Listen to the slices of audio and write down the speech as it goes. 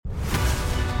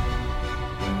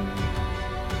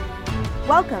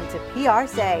Welcome to PR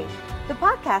Say, the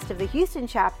podcast of the Houston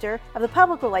chapter of the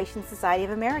Public Relations Society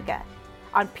of America.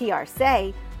 On PR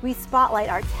Say, we spotlight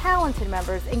our talented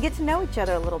members and get to know each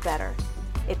other a little better.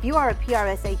 If you are a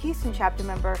PRSA Houston chapter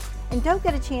member and don't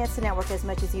get a chance to network as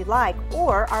much as you'd like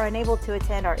or are unable to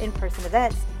attend our in-person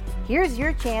events, here's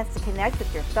your chance to connect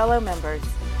with your fellow members.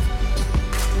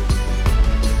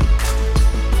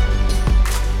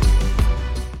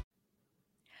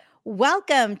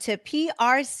 Welcome to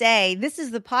PR Say. This is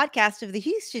the podcast of the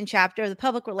Houston chapter of the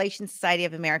Public Relations Society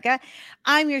of America.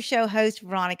 I'm your show host,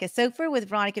 Veronica Sofer with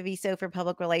Veronica V. Sofer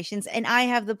Public Relations, and I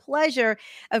have the pleasure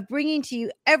of bringing to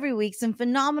you every week some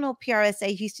phenomenal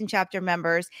PRSA Houston chapter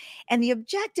members, and the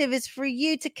objective is for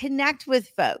you to connect with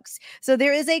folks. So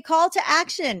there is a call to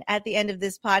action at the end of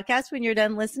this podcast when you're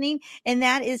done listening, and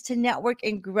that is to network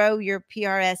and grow your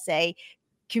PRSA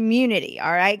community.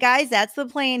 All right, guys, that's the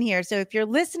plan here. So if you're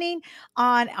listening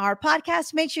on our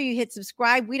podcast, make sure you hit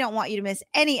subscribe. We don't want you to miss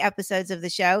any episodes of the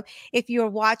show. If you're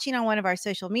watching on one of our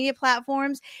social media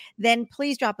platforms, then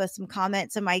please drop us some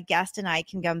comments so my guest and I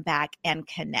can come back and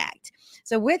connect.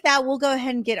 So with that, we'll go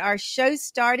ahead and get our show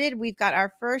started. We've got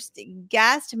our first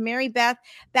guest, Mary Beth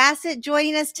Bassett,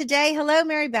 joining us today. Hello,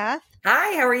 Mary Beth.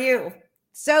 Hi, how are you?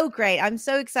 So great. I'm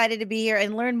so excited to be here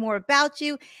and learn more about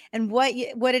you and what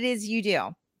it is you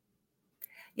do.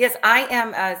 Yes, I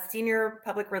am a Senior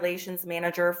Public Relations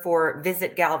Manager for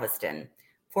Visit Galveston,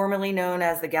 formerly known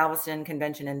as the Galveston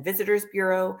Convention and Visitors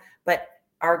Bureau. But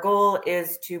our goal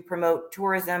is to promote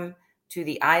tourism to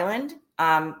the island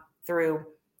through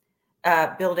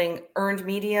building earned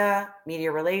media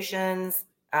relations.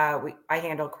 I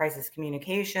handle crisis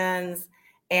communications.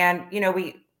 And,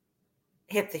 we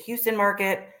hit the Houston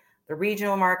market, the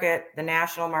regional market, the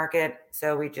national market.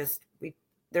 So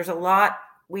there's a lot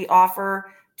we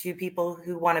offer to people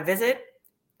who want to visit,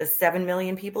 the 7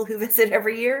 million people who visit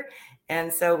every year.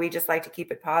 And so we just like to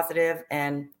keep it positive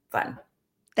and fun.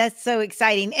 That's so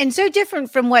exciting and so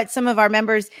different from what some of our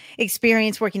members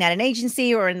experience working at an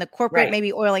agency or in the corporate,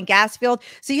 maybe oil and gas field.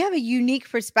 So you have a unique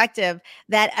perspective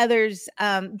that others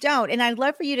don't. And I'd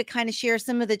love for you to kind of share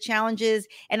some of the challenges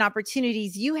and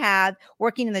opportunities you have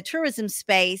working in the tourism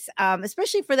space,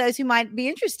 especially for those who might be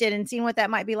interested in seeing what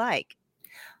that might be like.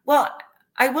 Well,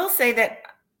 I will say that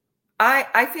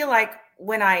I feel like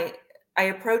when I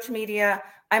approach media,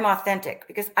 I'm authentic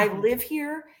because I live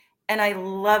here and I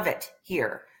love it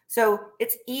here. So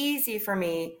it's easy for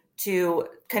me to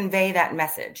convey that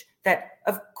message that,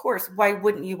 of course, why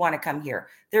wouldn't you want to come here?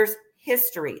 There's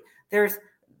history. There's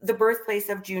the birthplace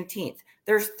of Juneteenth.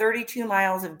 There's 32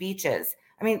 miles of beaches.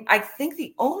 I mean, I think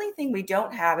the only thing we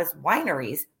don't have is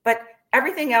wineries, but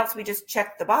everything else we just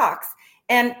check the box.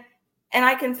 And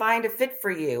I can find a fit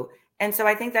for you. And so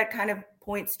I think that kind of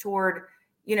points toward,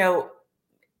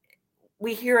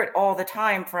 we hear it all the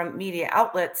time from media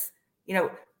outlets,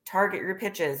 target your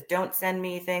pitches. Don't send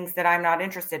me things that I'm not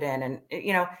interested in. And,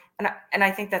 and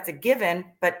I think that's a given,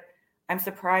 but I'm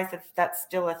surprised that that's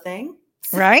still a thing.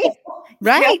 Right.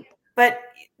 Right. But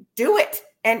do it.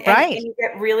 And you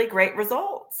get really great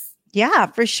results. Yeah,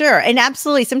 for sure. And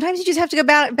absolutely. Sometimes you just have to go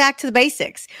back to the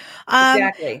basics.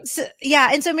 Exactly.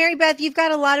 And so Mary Beth, you've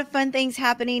got a lot of fun things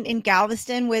happening in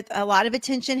Galveston with a lot of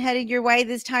attention headed your way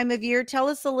this time of year. Tell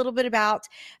us a little bit about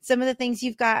some of the things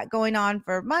you've got going on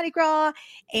for Mardi Gras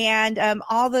and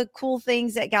all the cool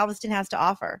things that Galveston has to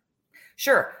offer.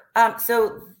 Sure.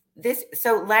 So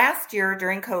last year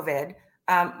during COVID,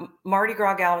 Mardi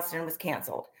Gras Galveston was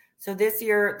canceled. So this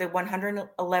year, the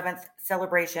 111th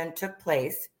celebration took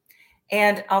place.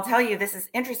 And I'll tell you, this is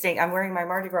interesting. I'm wearing my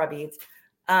Mardi Gras beads.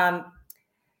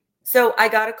 So I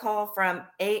got a call from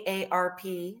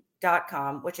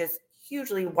AARP.com, which is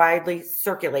hugely widely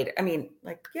circulated. I mean,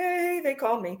 yay, they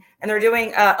called me. And they're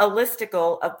doing a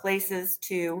listicle of places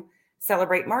to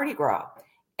celebrate Mardi Gras.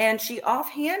 And she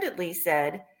offhandedly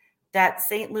said that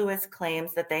St. Louis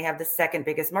claims that they have the second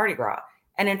biggest Mardi Gras.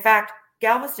 And in fact,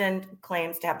 Galveston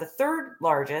claims to have the third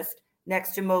largest,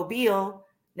 next to Mobile,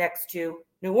 next to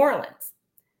New Orleans.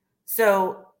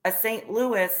 So a St.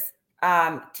 Louis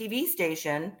TV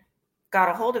station got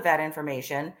a hold of that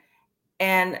information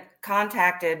and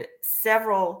contacted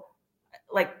several,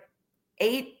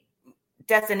 8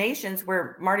 destinations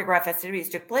where Mardi Gras festivities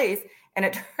took place. And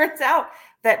it turns out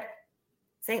that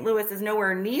St. Louis is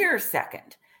nowhere near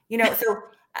second. So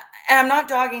and I'm not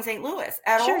dogging St. Louis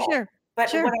at all. Sure.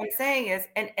 But what I'm saying is,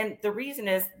 and the reason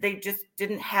is they just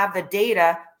didn't have the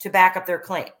data to back up their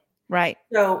claim. Right.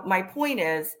 So my point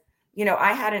is,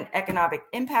 I had an economic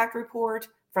impact report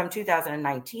from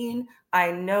 2019.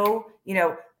 I know,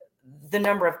 the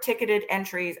number of ticketed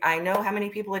entries. I know how many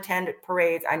people attend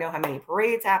parades. I know how many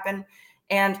parades happen.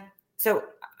 And So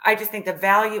I just think the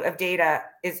value of data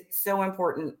is so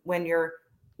important when you're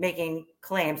making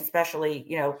claims, especially,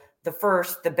 the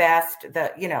first, the best,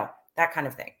 that kind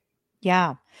of thing.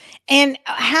 Yeah. And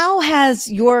how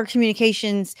has your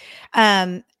communications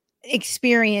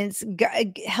experience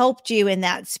helped you in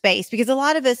that space? Because a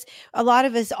lot of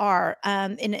us are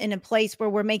in a place where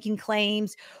we're making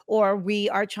claims or we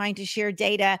are trying to share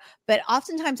data, but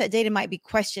oftentimes that data might be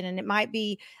questioned and it might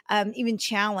be even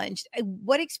challenged.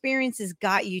 What experiences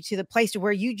got you to the place to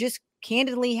where you just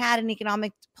candidly had an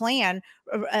economic plan,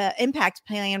 impact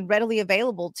plan readily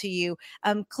available to you?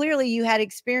 Clearly you had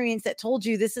experience that told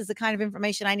you this is the kind of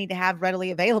information I need to have readily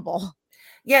available.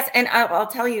 Yes. And I'll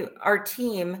tell you, our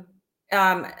team,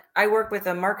 I work with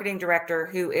a marketing director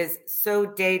who is so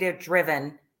data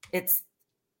driven. It's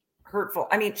hurtful.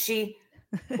 I mean, she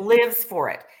lives for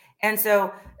it. And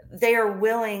so they are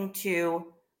willing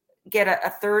to get a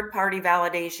third party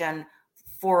validation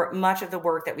for much of the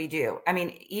work that we do. I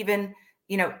mean, even,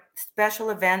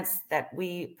 special events that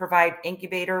we provide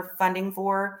incubator funding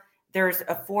for, there's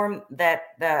a form that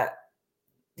the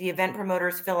event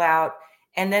promoters fill out,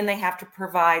 and then they have to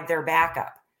provide their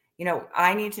backup.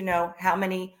 I need to know how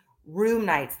many room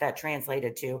nights that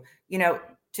translated to,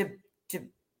 to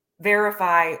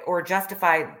verify or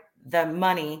justify the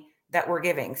money that we're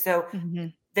giving. So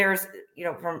there's,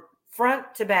 from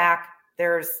front to back,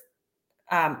 there's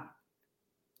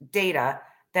data,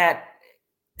 that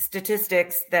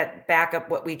statistics that back up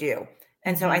what we do.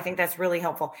 And so I think that's really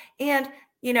helpful. And,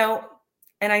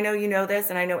 and I know you know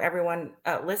this, and I know everyone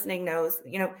listening knows,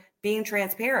 being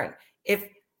transparent. If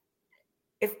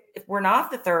we're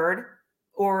not the third,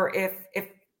 or if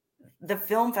the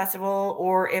film festival,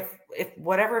 or if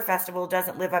whatever festival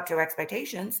doesn't live up to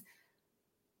expectations,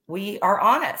 we are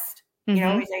honest. We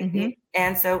say,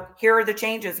 and so here are the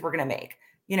changes we're going to make,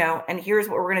 and here's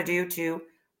what we're going to do to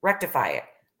rectify it.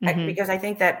 Because I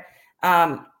think that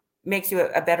makes you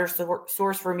a better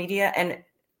source for media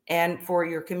and for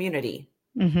your community.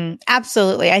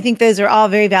 Absolutely. I think those are all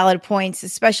very valid points,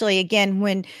 especially again,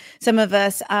 when some of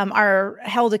us are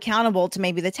held accountable to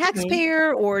maybe the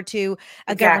taxpayer or to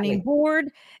a governing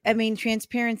board. I mean,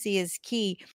 transparency is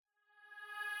key.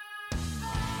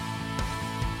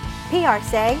 PR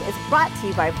Say is brought to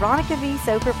you by Veronica V.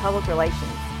 Sofer Public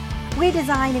Relations. We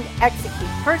design and execute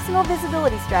personal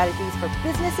visibility strategies for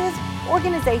businesses,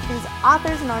 organizations,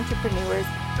 authors, and entrepreneurs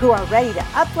who are ready to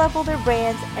up-level their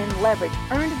brands and leverage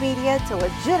earned media to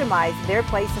legitimize their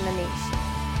place in the niche.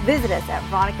 Visit us at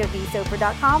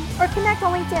veronicavsofer.com or connect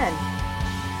on LinkedIn.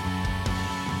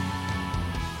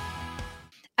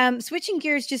 Switching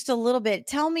gears just a little bit,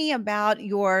 tell me about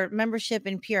your membership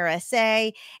in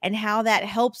PRSA and how that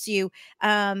helps you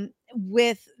in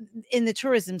the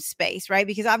tourism space, right?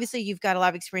 Because obviously you've got a lot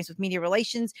of experience with media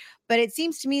relations, but it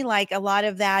seems to me like a lot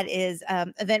of that is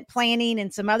event planning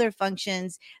and some other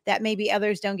functions that maybe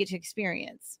others don't get to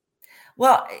experience.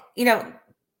 Well,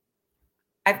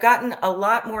 I've gotten a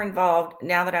lot more involved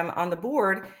now that I'm on the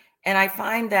board, and I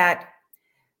find that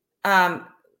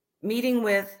meeting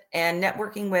with and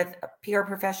networking with PR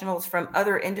professionals from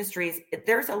other industries,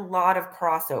 there's a lot of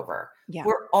crossover. Yeah.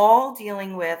 We're all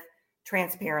dealing with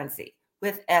transparency,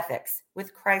 with ethics,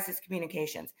 with crisis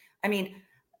communications. I mean,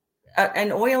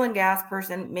 an oil and gas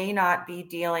person may not be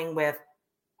dealing with,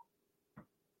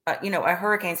 a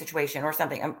hurricane situation or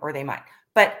something, or they might,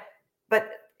 but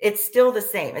it's still the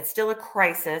same. It's still a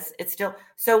crisis.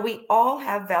 So we all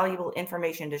have valuable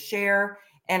information to share.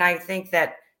 And I think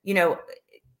that,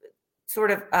 sort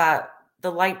of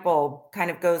the light bulb kind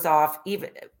of goes off even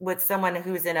with someone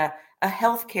who's in a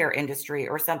healthcare industry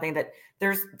or something, that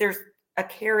there's a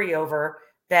carryover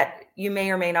that you may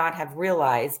or may not have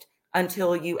realized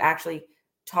until you actually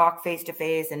talk face to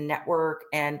face and network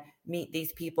and meet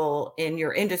these people in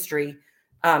your industry,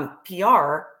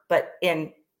 PR, but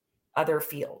in other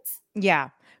fields. Yeah,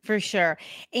 for sure.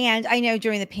 And I know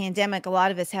during the pandemic, a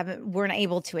lot of us weren't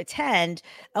able to attend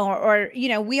or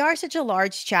we are such a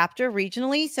large chapter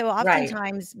regionally. So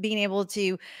oftentimes being able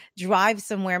to drive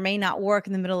somewhere may not work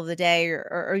in the middle of the day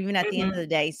or even at the end of the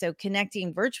day. So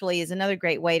connecting virtually is another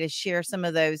great way to share some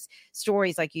of those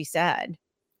stories, like you said.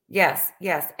 Yes.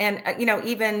 And,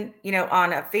 even,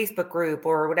 on a Facebook group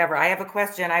or whatever, I have a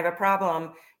question, I have a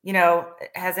problem,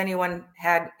 has anyone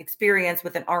had experience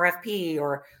with an RFP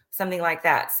or something like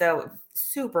that? So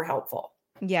super helpful.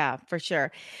 Yeah, for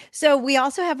sure. So we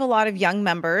also have a lot of young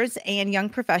members and young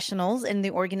professionals in the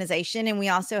organization, and we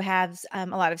also have a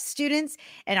lot of students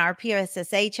in our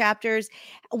POSSA chapters.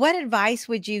 What advice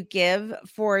would you give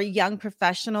for young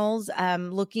professionals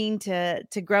looking to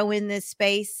grow in this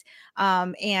space?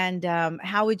 And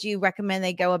how would you recommend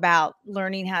they go about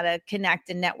learning how to connect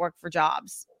and network for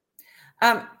jobs?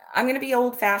 I'm going to be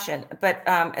old fashioned, but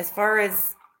as far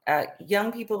as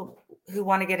young people who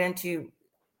want to get into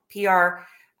PR,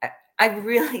 I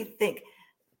really think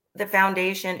the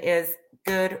foundation is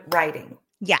good writing,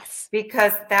 Yes.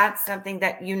 because that's something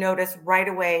that you notice right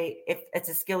away if it's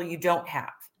a skill you don't have.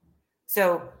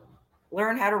 So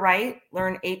learn how to write,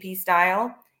 learn AP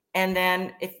style, and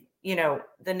then if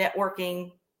the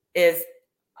networking is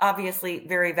obviously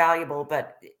very valuable,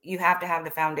 but you have to have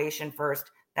the foundation first.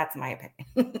 That's my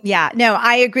opinion. Yeah, no,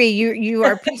 I agree. You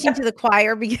are preaching to the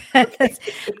choir because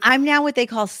I'm now what they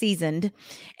call seasoned,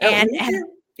 Oh, and me too.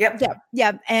 Yep. yeah,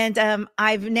 yeah, and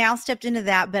I've now stepped into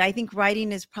that. But I think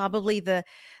writing is probably the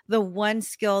one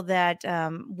skill that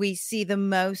we see the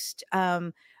most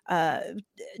uh,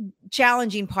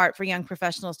 challenging part for young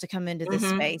professionals to come into this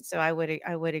Mm-hmm. space. So I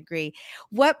would agree.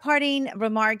 What parting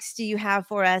remarks do you have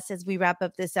for us as we wrap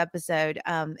up this episode?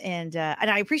 And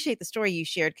I appreciate the story you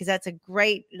shared because that's a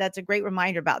great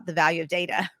reminder about the value of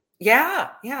data. Yeah,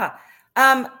 yeah.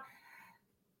 Um,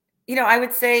 I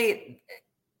would say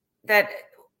that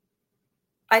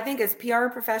I think as PR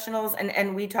professionals,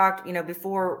 and we talked,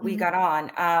 before we Mhm. got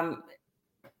on,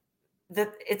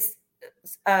 that it's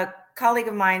a colleague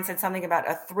of mine said something about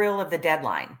a thrill of the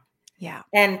deadline. Yeah,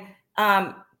 And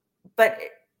but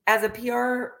as a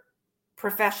PR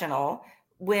professional,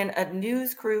 when a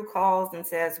news crew calls and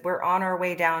says we're on our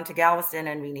way down to Galveston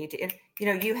and we need to,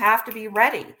 you have to be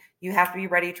ready. You have to be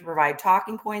ready to provide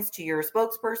talking points to your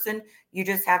spokesperson. You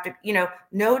just have to,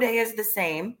 no day is the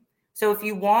same. So if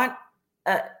you want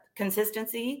a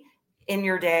consistency in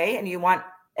your day and you want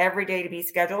every day to be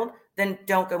scheduled, then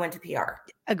don't go into PR.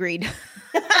 agreed.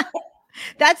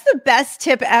 That's the best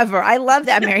tip ever. I love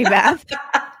that, Mary Beth.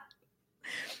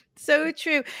 So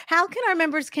true. How can our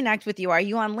members connect with you? Are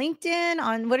you on LinkedIn?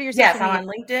 On what are your Yes, social I'm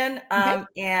media? on LinkedIn.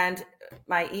 Okay. And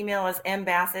my email is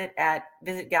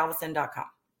mbassett@visitgalveston.com.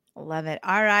 Love it.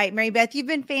 All right, Mary Beth, you've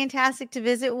been fantastic to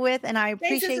visit with, and I Thanks. This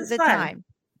appreciate is the fun. time.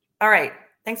 All right.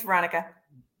 Thanks, Veronica.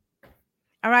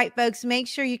 All right, folks, make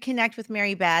sure you connect with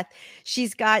Mary Beth.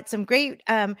 She's got some great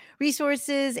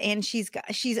resources, and she's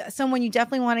someone you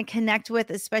definitely want to connect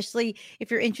with, especially if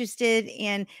you're interested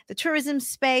in the tourism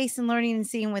space and learning and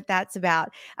seeing what that's about.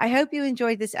 I hope you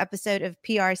enjoyed this episode of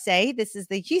PR Say. This is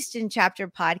the Houston chapter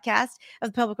podcast of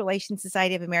the Public Relations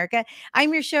Society of America.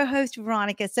 I'm your show host,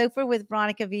 Veronica Sofer, with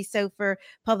Veronica V. Sofer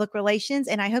Public Relations,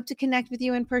 and I hope to connect with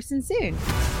you in person soon.